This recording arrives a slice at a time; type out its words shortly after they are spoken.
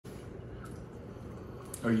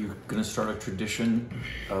Are you going to start a tradition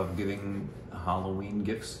of giving Halloween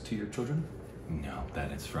gifts to your children? No,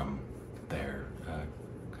 that is from their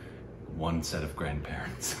one set of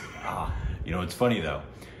grandparents. You know, it's funny though.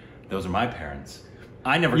 Those are my parents.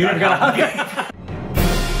 I never got a Halloween gift.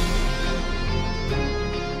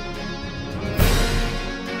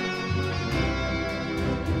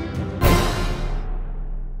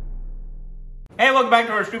 Hey, welcome back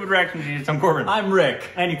to our stupid reaction videos. I'm Korbin. I'm Rick.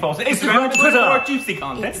 And you follow us on Instagram and Twitter for more juicy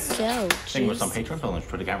content. It's so juicy. Thank you for us on Patreon. Follow us on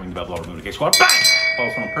Twitter, ring the bell below, remove the squad. Bang! Follow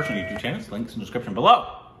us on our personal YouTube channels. Links in the description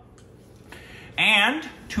below. And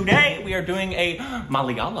today we are doing a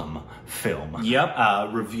Malayalam film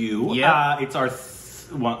review. Yep. It's our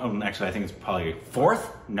actually I think it's probably 4th?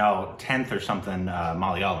 No, 10th or something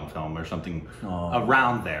Malayalam film or something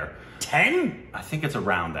around there. 10? I think it's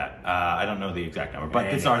around that. I don't know the exact number, but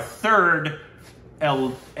it's our 3rd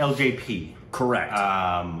LJP. Correct.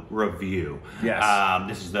 Review. Yes.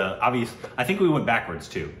 This is the obvious. I think we went backwards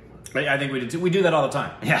too. I think we did too. We do that all the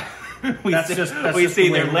time. Yeah. we that's see, just we see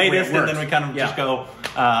the their latest and then we kind of just go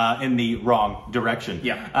in the wrong direction.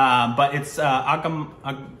 Yeah. But it's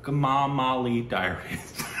ANGAMALY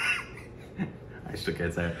Diaries. I still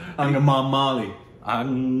can't say it. ANGAMALY.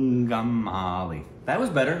 ANGAMALY. That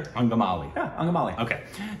was better. ANGAMALY. Yeah, ANGAMALY. Okay.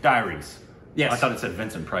 Diaries. Yes. I thought it said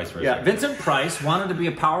Vincent Price right there. Vincent Price wanted to be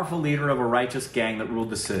a powerful leader of a righteous gang that ruled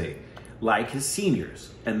the city, like his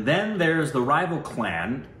seniors. And then there's the rival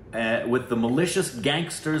clan with the malicious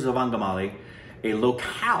gangsters of ANGAMALY, a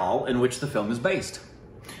locale in which the film is based.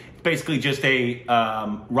 It's basically just a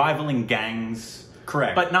rivaling gangs.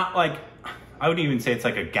 Correct. But not like, I wouldn't even say it's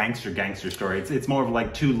like a gangster story. It's more of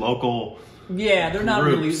like two local they're not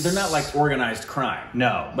groups. really, they're not like organized crime.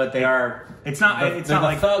 No. But they are, it's not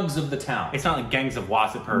like thugs of the town. It's not like gangs of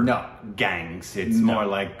Wassip or gangs. It's more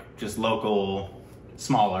like just local,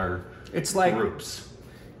 smaller groups.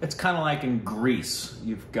 It's kind of like in Greece.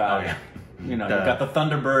 You've got, you've got the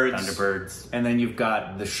Thunderbirds. And then you've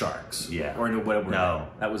got the Sharks. Yeah. Or whatever. No.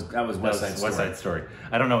 That was West Side Story. West Side Story.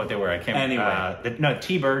 I don't know what they were. I can't. Anyway. No,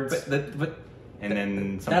 T-Birds. But and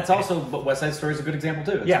then that's also, but West Side Story is a good example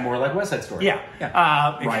too. It's more like West Side Story. Yeah.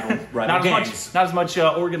 Rival not as much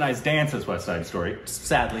organized dance as West Side Story.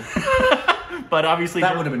 Sadly. But obviously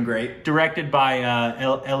that would have been great. Directed by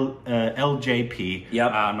LJP.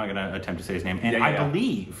 Yep. I'm not going to attempt to say his name. And I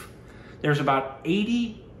believe there's about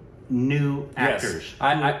 80 new actors. Yes.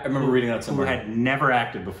 I remember reading that somewhere. Who had never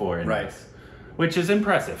acted before in this. Which is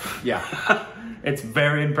impressive. Yeah. It's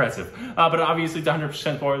very impressive. But obviously it's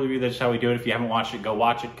 100% spoiler review. That's how we do it. If you haven't watched it, go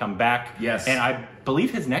watch it, come back. Yes. And I believe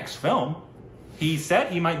his next film, he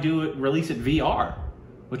said he might release it VR,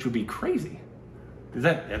 which would be crazy.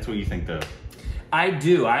 That's what you think the... I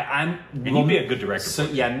do. And he'd be a good director. So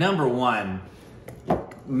yeah, number one,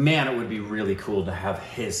 man, it would be really cool to have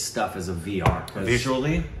his stuff as a VR.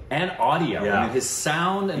 Visually? And audio. Yeah. I mean, his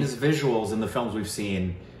sound and his visuals in the films we've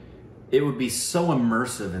seen, it would be so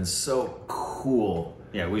immersive and so cool.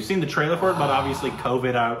 Yeah, we've seen the trailer for it, but obviously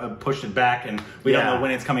COVID pushed it back, and we don't know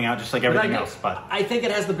when it's coming out, just like everything else. But I think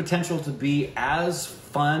it has the potential to be as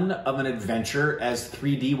fun of an adventure as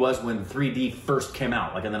 3D was when 3D first came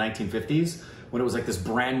out, like in the 1950s, when it was like this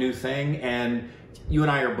brand new thing. And you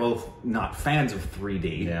and I are both not fans of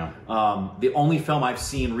 3D. Yeah. The only film I've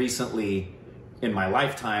seen recently in my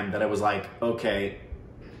lifetime that I was like, okay,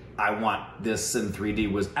 I want this in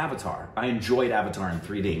 3D was Avatar. I enjoyed Avatar in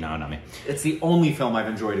 3D. No, not me. It's the only film I've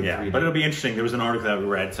enjoyed in 3D. But it'll be interesting. There was an article that we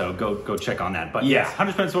read, so go check on that. But yes,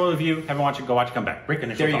 100% spoiler review. Haven't watched it, go watch it, come back. Rick,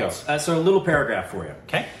 initial there you thoughts. go. So a little paragraph for you.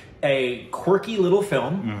 Okay. A quirky little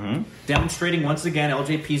film demonstrating once again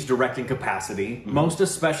LJP's directing capacity, most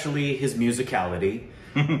especially his musicality,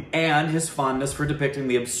 and his fondness for depicting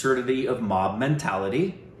the absurdity of mob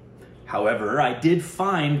mentality. However, I did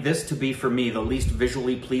find this to be, for me, the least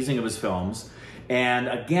visually pleasing of his films. And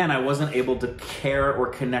again, I wasn't able to care or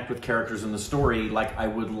connect with characters in the story like I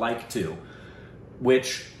would like to,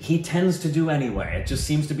 which he tends to do anyway. It just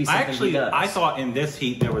seems to be something he does. I thought in this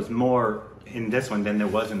there was more in this one than there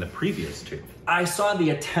was in the previous two. I saw the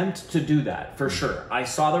attempt to do that, for sure. I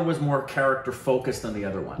saw there was more character focus than the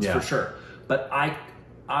other ones, for sure. But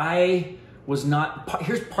I was not...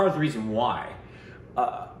 Here's part of the reason why.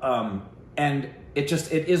 And it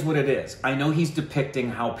is what it is. I know he's depicting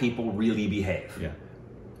how people really behave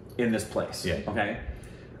in this place. Yeah. Okay?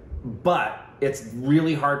 But it's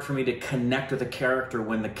really hard for me to connect with a character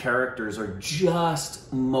when the characters are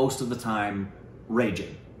just, most of the time,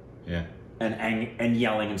 raging. Yeah. And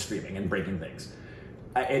yelling and screaming and breaking things.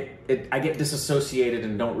 I get disassociated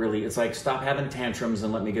and don't really... It's like, stop having tantrums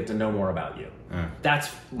and let me get to know more about you. That's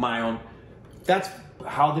my own... That's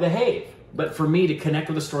how they behave. But for me to connect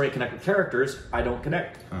with the story, connect with characters, I don't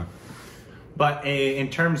connect. But in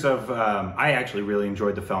terms of, I actually really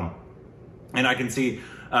enjoyed the film, and I can see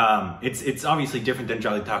it's obviously different than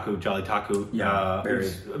Jolly Taku. Jolly Taku,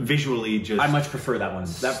 visually just. I much prefer that one.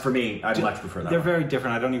 That for me, I much prefer that. They're one. very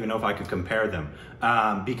different. I don't even know if I could compare them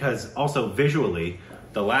because also visually,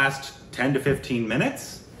 the last 10 to 15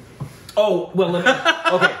 minutes. Oh well,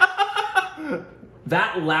 okay.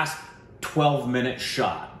 That last 12-minute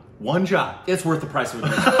shot. One shot. It's worth the price of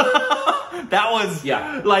admission. That was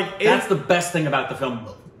that's the best thing about the film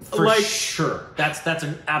for like, sure. That's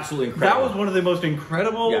an absolutely incredible. That was one of the most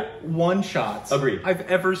incredible one shots I've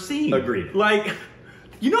ever seen. Agreed. Like,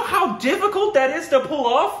 you know how difficult that is to pull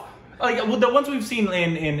off? Like the ones we've seen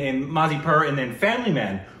in Mazzy Pur and then Family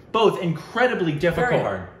Man, both incredibly difficult.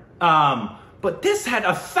 Very hard. But this had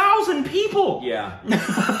 1,000 people. Yeah.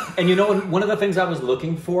 And you know, one of the things I was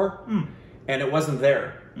looking for, and it wasn't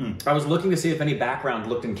there. I was looking to see if any background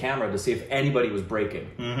looked in camera to see if anybody was breaking.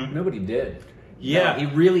 Nobody did. Yeah. No, he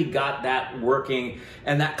really got that working,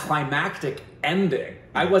 and that climactic ending.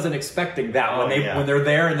 I wasn't expecting that when they're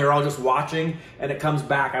there and they're all just watching and it comes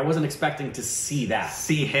back. I wasn't expecting to see that.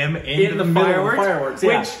 See him in the middle of the fireworks.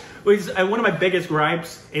 Yeah. Which one of my biggest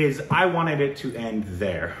gripes is I wanted it to end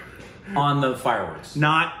there. On the fireworks.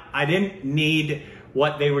 I didn't need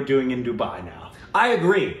what they were doing in Dubai now. I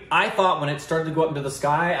agree. I thought when it started to go up into the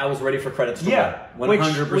sky, I was ready for credits to roll.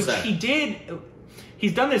 100%. Which he did.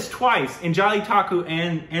 He's done this twice in Jolly Taku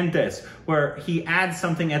and this, where he adds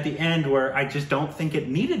something at the end where I just don't think it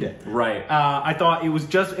needed it. Right. I thought it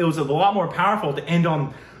was a lot more powerful to end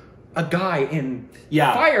on a guy in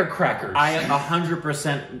firecrackers. I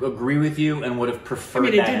 100% agree with you and would have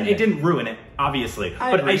preferred that. It didn't ruin it, obviously.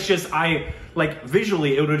 But it's just,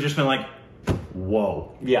 visually, it would have just been like,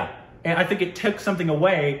 whoa. Yeah. And I think it took something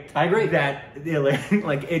away. I agree.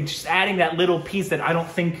 It's just adding that little piece that I don't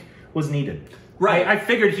think was needed. Right. I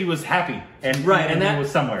figured he was happy and that was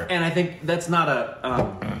somewhere. And I think that's not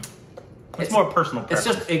a... it's more personal preference.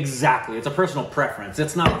 It's just, it's a personal preference.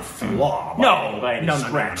 It's not a flaw by any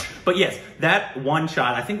stretch. No. But yes, that one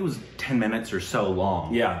shot, I think it was 10 minutes or so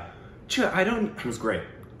long. Yeah. It was great.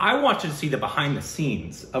 I wanted to see the behind the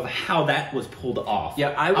scenes of how that was pulled off. Yeah,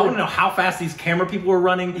 I want to know how fast these camera people were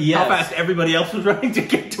running, yes. how fast everybody else was running to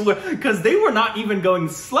get to it, because they were not even going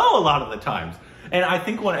slow a lot of the times. And I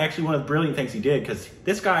think one of the brilliant things he did, because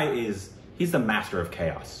this guy he's the master of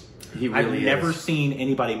chaos. He really I've never seen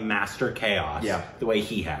anybody master chaos the way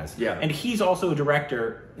he has. Yeah. And he's also a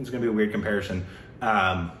director, it's going to be a weird comparison,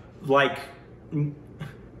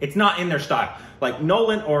 it's not in their style. Like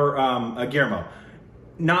Nolan or Guillermo,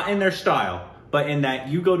 not in their style, but in that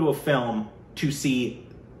you go to a film to see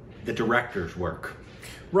the director's work.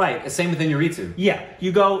 Right, same with Inarritu. Yeah,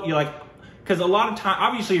 you're like, because a lot of time,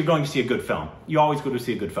 obviously you're going to see a good film. You always go to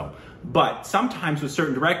see a good film. But sometimes with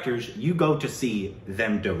certain directors, you go to see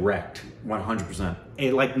them direct. 100%.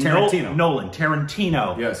 Like Tarantino. Nolan,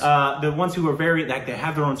 Tarantino. Yes. The ones who are they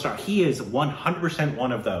have their own style. He is 100%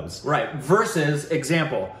 one of those. Right. Versus,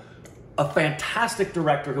 example, a fantastic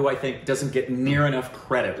director who I think doesn't get near enough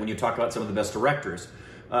credit when you talk about some of the best directors.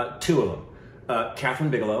 Two of them. Catherine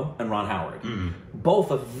Bigelow and Ron Howard. Mm-hmm. Both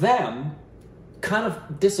of them kind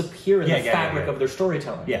of disappear in the fabric of their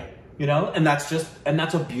storytelling. Yeah. You know, and that's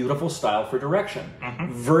a beautiful style for direction.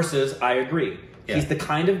 Mm-hmm. Versus, I agree. Yeah. He's the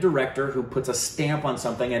kind of director who puts a stamp on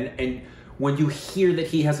something, and when you hear that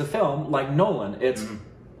he has a film like Nolan, it's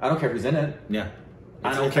I don't care who's in it. Yeah.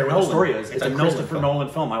 I don't care what the story is. It's a Christopher Nolan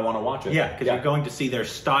film. I want to watch it. Yeah, because you're going to see their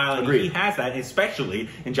style, and he has that, especially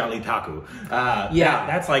in Jolly Taku.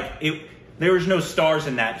 That's like it. There is no stars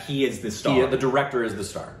in that. He is the star. The director is the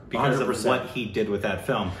star. Because 100%. Of what he did with that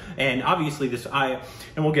film. And obviously and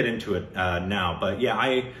we'll get into it now, but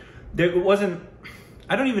I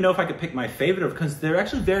don't even know if I could pick my favorite because they're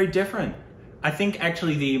actually very different. I think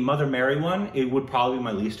actually the Mother Mary one, it would probably be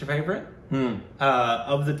my least favorite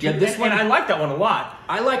of the two. Yeah, this one, I like that one a lot.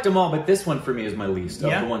 I liked them all, but this one for me is my least of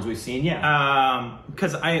the ones we've seen,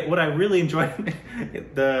 because what I really enjoyed,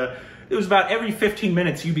 it was about every 15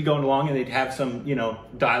 minutes you'd be going along and they'd have some,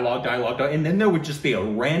 dialogue, and then there would just be a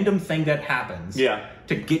random thing that happens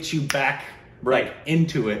to get you back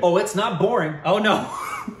into it. Oh, it's not boring. Oh, no.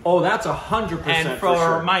 Oh, that's 100% and for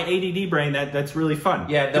sure. My ADD brain, that's really fun.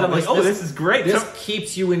 Yeah, I'm like, this is great. This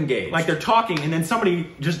keeps you engaged. Like they're talking and then somebody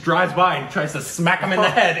just drives by and tries to smack him in the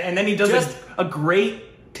head and then he does a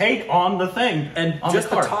great take on the thing. And just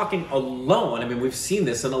the talking alone, I mean, we've seen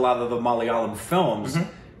this in a lot of the Malayalam films.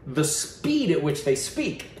 Mm-hmm. The speed at which they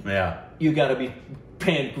speak. Yeah. You got to be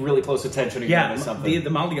paying really close attention again to something. The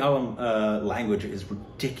Malayalam language is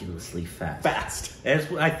ridiculously fast. Fast.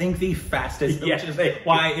 It's, I think, the fastest. Yeah. Which is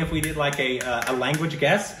why, if we did like a language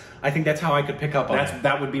guess, I think that's how I could pick up on it.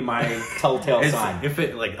 That would be my telltale sign. If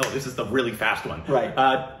it like, oh, this is the really fast one. Right.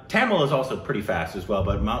 Tamil is also pretty fast as well,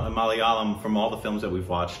 but Malayalam, from all the films that we've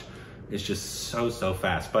watched, is just so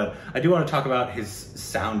fast. But I do want to talk about his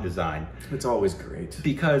sound design. It's always great.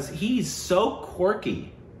 Because he's so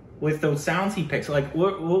quirky with those sounds he picks. Like,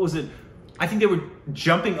 what was it? I think they were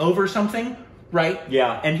jumping over something, right?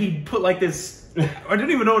 Yeah. And he put like this... I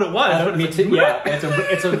didn't even know what it was. Me too. Yeah,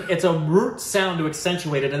 it's a root sound to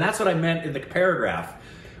accentuate it, and that's what I meant in the paragraph.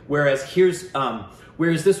 Whereas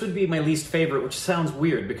whereas this would be my least favorite, which sounds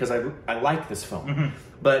weird because I like this film, Mm-hmm.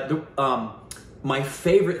 but my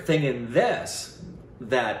favorite thing in this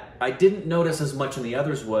that I didn't notice as much in the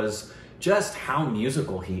others was just how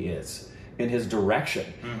musical he is in his direction.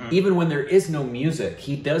 Mm-hmm. Even when there is no music,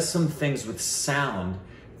 he does some things with sound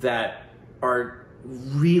that are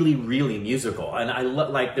really musical, and I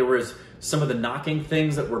like there was some of the knocking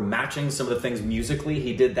things that were matching some of the things musically.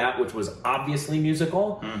 He did that, which was obviously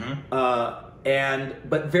musical, mm-hmm.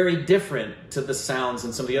 But very different to the sounds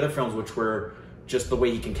in some of the other films, which were just the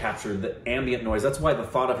way he can capture the ambient noise. That's why the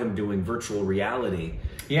thought of him doing virtual reality.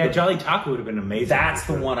 Yeah, Jolly Taco would have been amazing. That's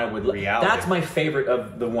the one I would. That's my favorite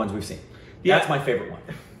of the ones we've seen. Yeah. That's my favorite one.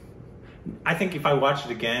 I think if I watched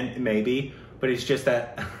it again, maybe, but it's just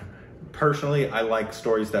that. Personally, I like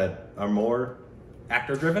stories that are more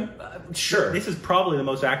actor-driven. Sure. This is probably the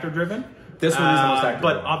most actor-driven. This one is the most actor-driven.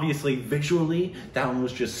 But obviously, visually, that one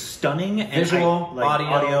was just stunning. And visual,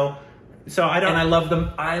 audio. So I don't... And I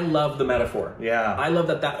love the metaphor. Yeah. I love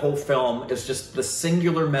that whole film is just the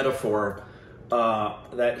singular metaphor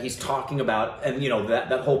that he's talking about. And,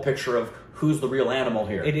 that whole picture of who's the real animal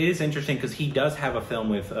here. It is interesting because he does have a film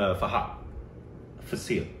with Fahad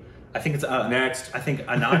Fasil. I think it's next. I think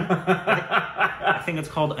Anan. I think it's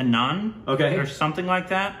called Anan, okay, or something like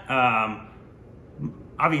that.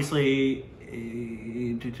 Obviously,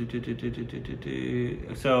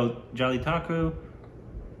 so Jolly Taku,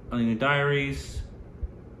 ANGAMALY Diaries,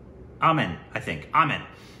 Amen. I think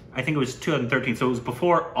it was 2013. So it was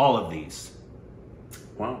before all of these.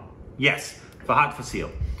 Wow. Yes, Fahad Fasil.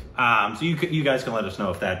 So you guys can let us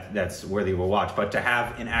know if that's worthy of a watch. But to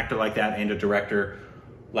have an actor like that and a director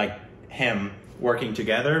like him working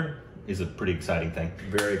together is a pretty exciting thing.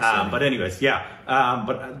 Very exciting. But anyways, yeah.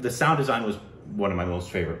 But the sound design was one of my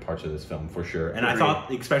most favorite parts of this film for sure. And I thought,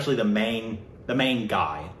 especially the main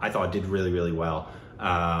guy, I thought did really well.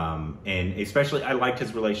 And especially, I liked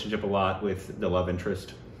his relationship a lot with the love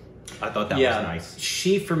interest. I thought that was nice.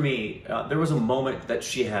 She, for me, there was a moment that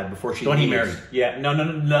she had before she leaves. The one he married. Yeah, no,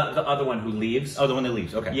 the other one who leaves. Oh, the one that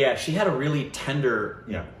leaves, okay. Yeah, she had a really tender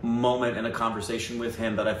moment in a conversation with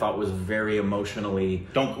him that I thought was very emotionally...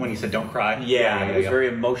 When he said, don't cry? Yeah, it was very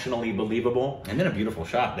emotionally believable. And then a beautiful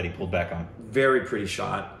shot that he pulled back on. Very pretty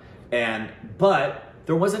shot. But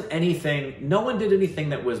there wasn't anything... No one did anything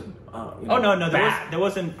that was... there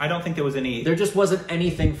wasn't. I don't think there was any. There just wasn't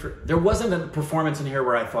anything there wasn't a performance in here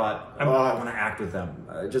where I thought, I want to act with them.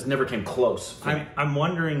 It just never came close. I'm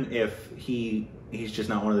wondering if he's just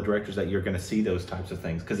not one of the directors that you're going to see those types of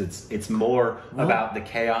things, because it's more about the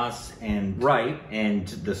chaos and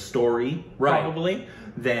the story probably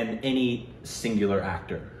than any singular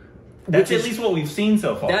actor. That's at least what we've seen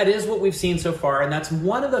so far. That is what we've seen so far, and that's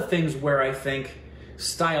one of the things where I think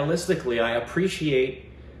stylistically I appreciate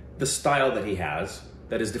the style that he has,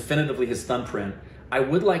 that is definitively his thumbprint. I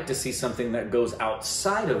would like to see something that goes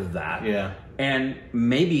outside of that. Yeah. And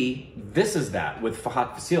maybe this is that with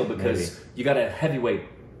Fahad Fasil, because you got a heavyweight,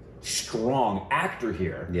 strong actor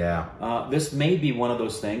here. Yeah. This may be one of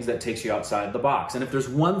those things that takes you outside the box. And if there's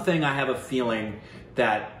one thing I have a feeling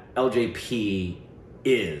that LJP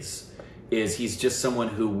is he's just someone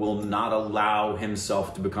who will not allow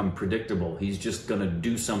himself to become predictable. He's just going to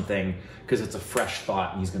do something because it's a fresh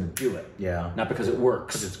thought and he's going to do it. Yeah. Not because it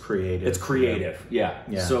works. Because it's creative. It's creative. Yeah.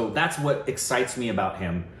 So that's what excites me about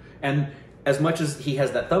him. And as much as he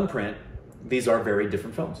has that thumbprint, these are very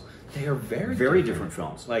different films. They are very different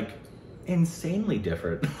films. Like, insanely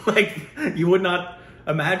different. Like, you would not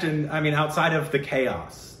imagine, I mean, outside of the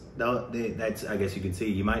chaos. That's, I guess you can see,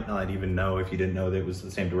 you might not even know if you didn't know that it was the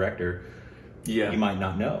same director. Yeah. You might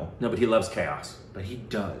not know. No, but he loves chaos. But he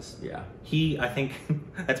does. Yeah. I think,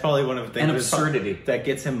 that's probably one of the things. And absurdity. That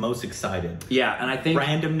gets him most excited. Yeah, and I think...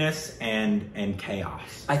 Randomness and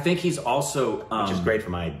chaos. I think he's also... which is great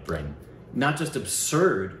for my brain. Not just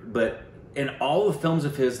absurd, but in all the films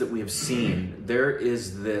of his that we have seen, there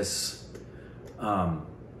is this...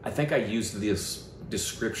 I think I used this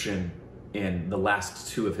description in the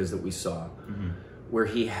last two of his that we saw, where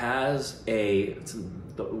he has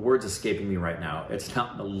the word's escaping me right now. It's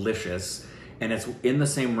not malicious, and it's in the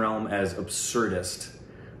same realm as absurdist,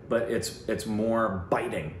 but it's more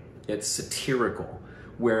biting. It's satirical,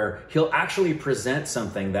 where he'll actually present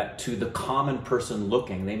something that to the common person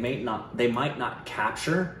looking, they might not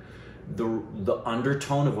capture the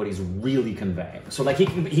undertone of what he's really conveying. So like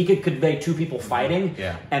he could convey two people fighting,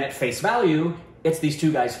 and at face value, it's these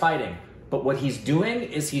two guys fighting. But what he's doing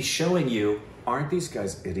is he's showing you, aren't these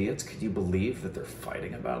guys idiots? Could you believe that they're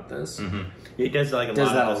fighting about this? He does like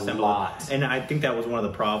Does that a lot. And I think that was one of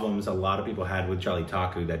the problems a lot of people had with Charlie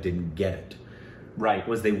Taku that didn't get it. Right.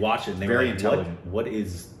 Was they watch it and they were very like, intelligent. What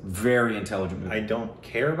is... Very intelligent movie. I don't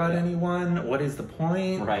care about anyone. What is the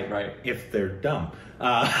point? Right. If they're dumb.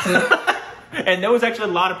 And there was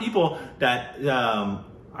actually a lot of people that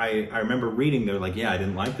I remember reading, they're like, yeah, I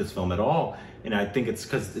didn't like this film at all. And I think it's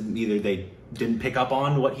because either they didn't pick up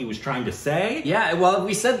on what he was trying to say. Yeah, well,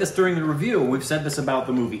 we said this during the review. We've said this about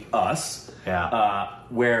the movie Us.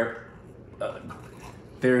 Where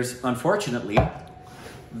there's, unfortunately,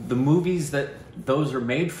 the movies that those are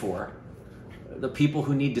made for, the people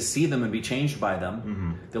who need to see them and be changed by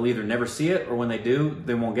them, they'll either never see it, or when they do,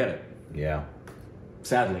 they won't get it. Yeah.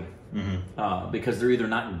 Sadly. Because they're either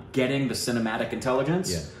not getting the cinematic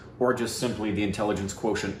intelligence, or just simply the intelligence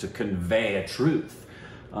quotient to convey a truth.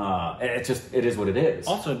 It is what it is.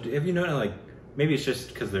 Also, have you noticed, like, maybe it's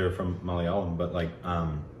just because they're from Malayalam, but like, a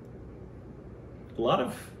lot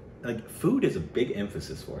of like food is a big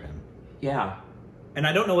emphasis for him. Yeah. And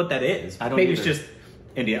I don't know what that is. Maybe it's just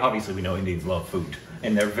India. Obviously, we know Indians love food,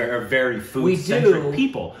 and they're very, very food-centric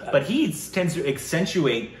people. But he tends to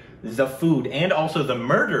accentuate the food and also the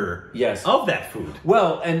murder of that food.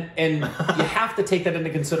 Well, and you have to take that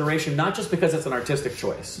into consideration, not just because it's an artistic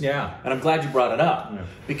choice. Yeah. And I'm glad you brought it up,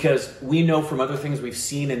 because we know from other things we've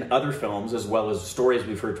seen in other films, as well as stories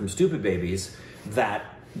we've heard from Stupid Babies, that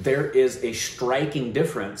there is a striking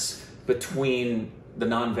difference between the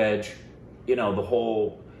non-veg, the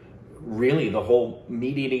whole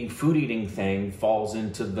meat-eating, food-eating thing falls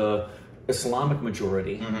into the Islamic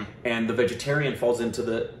majority, and the vegetarian falls into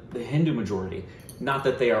the Hindu majority. Not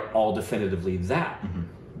that they are all definitively that,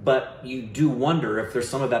 but you do wonder if there's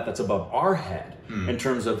some of that that's above our head in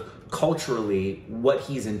terms of culturally what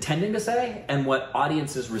he's intending to say and what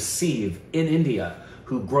audiences receive in India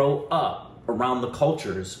who grow up around the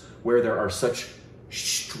cultures where there are such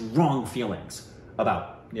strong feelings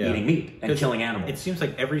about eating meat and killing animals. It seems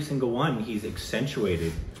like every single one he's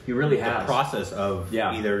accentuated. He really the has. Process of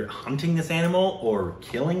either hunting this animal or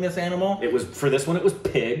killing this animal. It was, for this one, it was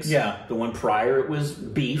pigs. Yeah. The one prior, it was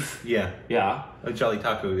beef. Yeah. Like Charlie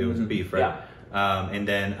Taku, it was beef, right? Yeah. And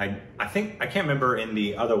then I think, I can't remember in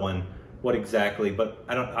the other one what exactly, but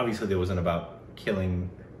obviously there wasn't about killing,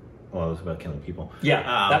 well, it was about killing people. Yeah,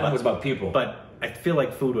 that one was about people. But I feel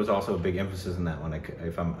like food was also a big emphasis in that one,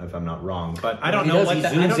 if I'm not wrong. But I don't know what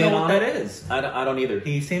that is. I don't either.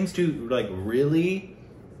 He seems to like really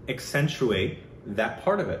accentuate that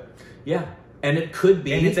part of it. Yeah, and it could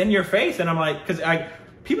be, and it's in your face, and I'm like, because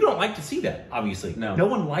people don't like to see that. Obviously, no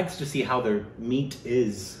one likes to see how their meat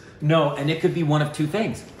is. No, and it could be one of two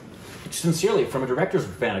things. Sincerely, from a director's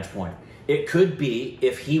vantage point, it could be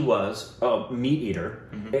if he was a meat eater.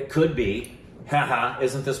 It could be, haha,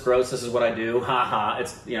 isn't this gross? This is what I do. Haha,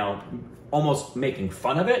 it's almost making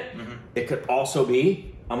fun of it. It could also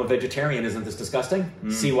be, I'm a vegetarian. Isn't this disgusting?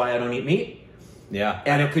 See why I don't eat meat? Yeah.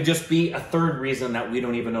 And it could just be a third reason that we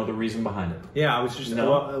don't even know the reason behind it. Yeah, I was just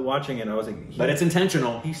watching it, and I was like... But it's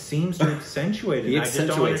intentional. He seems to accentuate it. I just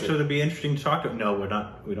don't want it to be interesting to talk to him. No, we're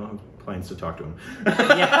not. We don't have plans to talk to him.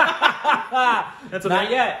 That's what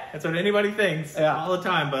not yet. That's what anybody thinks all the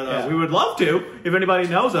time. But we would love to. If anybody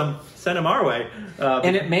knows him, send him our way.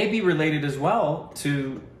 And it may be related as well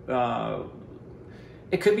to...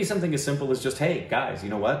 it could be something as simple as just, hey, guys, you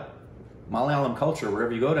know what? Malayalam culture,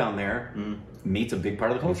 wherever you go down there... Meat's a big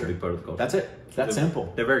part of the culture. It's a big part of the culture. That's it. That's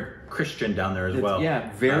simple. They're very Christian down there as well.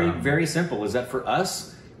 Yeah, very simple. Is that for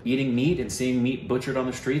us, eating meat and seeing meat butchered on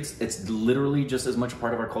the streets, it's literally just as much a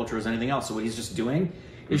part of our culture as anything else. So what he's just doing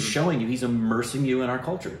is showing you, he's immersing you in our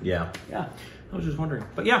culture. Yeah. Yeah. I was just wondering.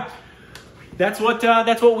 But yeah, that's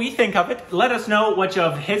what we think of it. Let us know which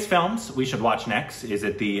of his films we should watch next. Is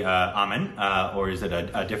it the Amen, or is it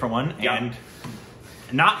a different one? Yeah. And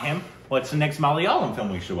not him. What's the next Malayalam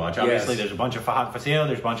film we should watch? Obviously, there's a bunch of Fahad Fasile.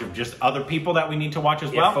 There's a bunch of just other people that we need to watch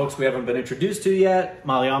as well. Folks we haven't been introduced to yet.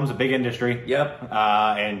 Malayalam's a big industry. Yep.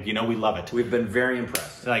 And, we love it. We've been very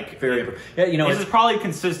impressed. Like, very impressed. Yeah, this is probably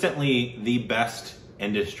consistently the best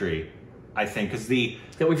industry I think, because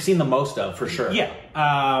that we've seen the most of, for sure. Yeah,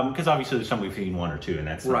 because obviously there's some we've seen 1 or 2, and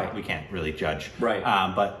that's right. We can't really judge. Right.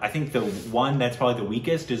 But I think the one that's probably the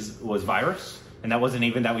weakest was Virus, and that wasn't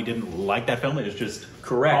even that we didn't like that film. It was just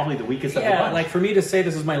probably the weakest of the bunch. Like for me to say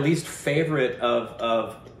this is my least favorite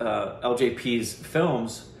of LJP's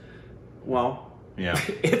films, well. Yeah,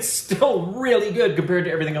 it's still really good compared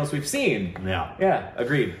to everything else we've seen. Yeah,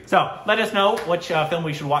 agreed. So let us know which film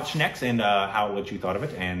we should watch next, and what you thought of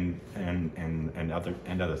it, and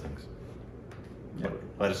other things. Yeah.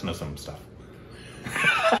 Let us know some stuff.